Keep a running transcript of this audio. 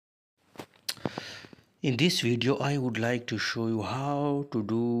In this video, I would like to show you how to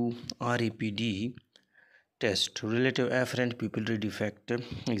do RAPD test, relative afferent pupillary defect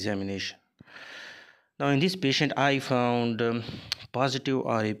examination. Now in this patient, I found positive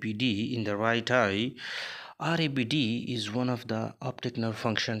RAPD in the right eye. RAPD is one of the optic nerve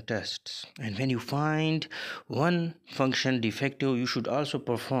function tests, and when you find one function defective, you should also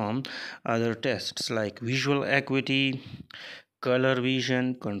perform other tests like visual acuity, color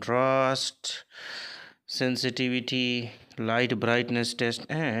vision, contrast, sensitivity, light brightness test,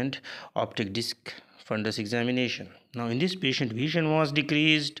 and optic disc fundus examination. Now in this patient, vision was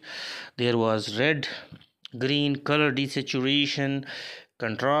decreased. There was red green color desaturation,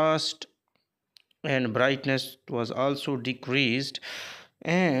 contrast and brightness was also decreased,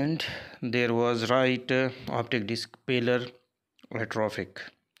 and there was right optic disc pallor atrophic.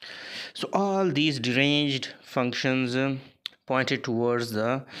 So all these deranged functions pointed towards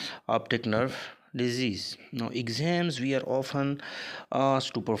the optic nerve disease. Now exams, we are often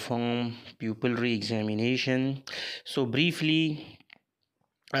asked to perform pupillary examination. So briefly,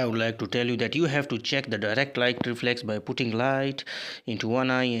 I would like to tell you that you have to check the direct light reflex by putting light into one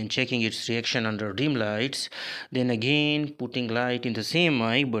eye and checking its reaction under dim lights. Then again putting light in the same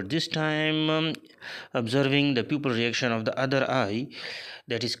eye, but this time observing the pupil reaction of the other eye.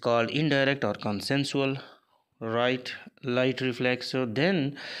 That is called indirect or consensual right light reflex. So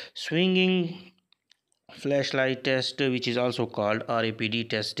then swinging flashlight test, which is also called RAPD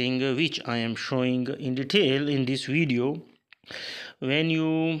testing, which I am showing in detail in this video. When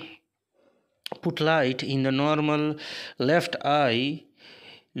you put light in the normal left eye,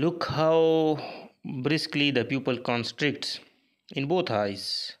 look how briskly the pupil constricts in both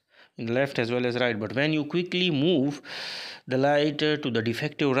eyes, in the left as well as right. But when you quickly move the light to the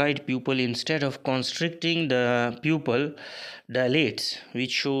defective right pupil, instead of constricting, the pupil dilates,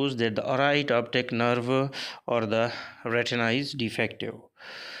 which shows that the right optic nerve or the retina is defective.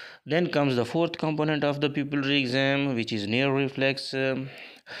 Then comes the fourth component of the pupillary exam, which is near reflex.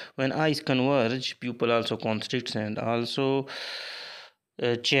 When eyes converge, pupil also constricts, and also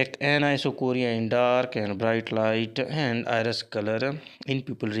check anisocoria in dark and bright light and iris color in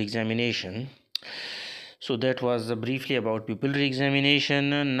pupillary examination. So that was briefly about pupillary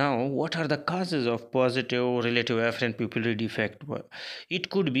examination. Now, what are the causes of positive relative afferent pupillary defect? It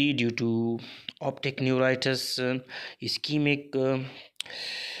could be due to optic neuritis, ischemic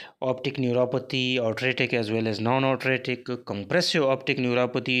optic neuropathy, arthritic as well as non-arthritic, compressive optic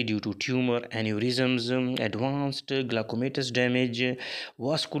neuropathy due to tumor, aneurysms, advanced glaucomatous damage,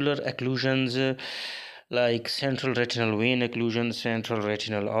 vascular occlusions like central retinal vein occlusion, central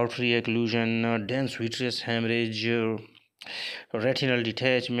retinal artery occlusion, dense vitreous hemorrhage, retinal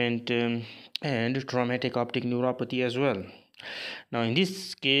detachment, and traumatic optic neuropathy as well. Now in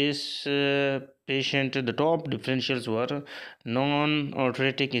this case, patient, the top differentials were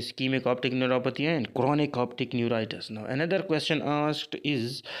non-arthritic ischemic optic neuropathy and chronic optic neuritis. Now another question asked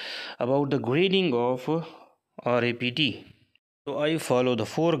is about the grading of RAPD. So I follow the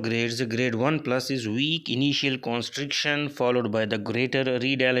 4 grades. Grade 1 plus is weak initial constriction followed by the greater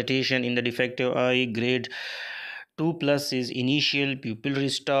redilatation in the defective eye. Grade 2 plus is initial pupillary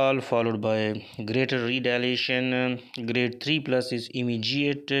stall followed by greater redilation. Grade 3 plus is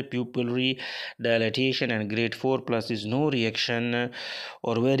immediate pupillary dilatation, and grade 4 plus is no reaction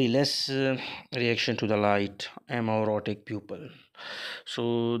or very less reaction to the light, amaurotic pupil.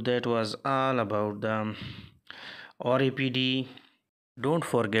 So that was all about the RAPD. Don't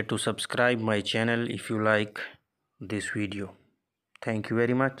forget to subscribe my channel if you like this video. Thank you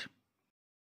very much.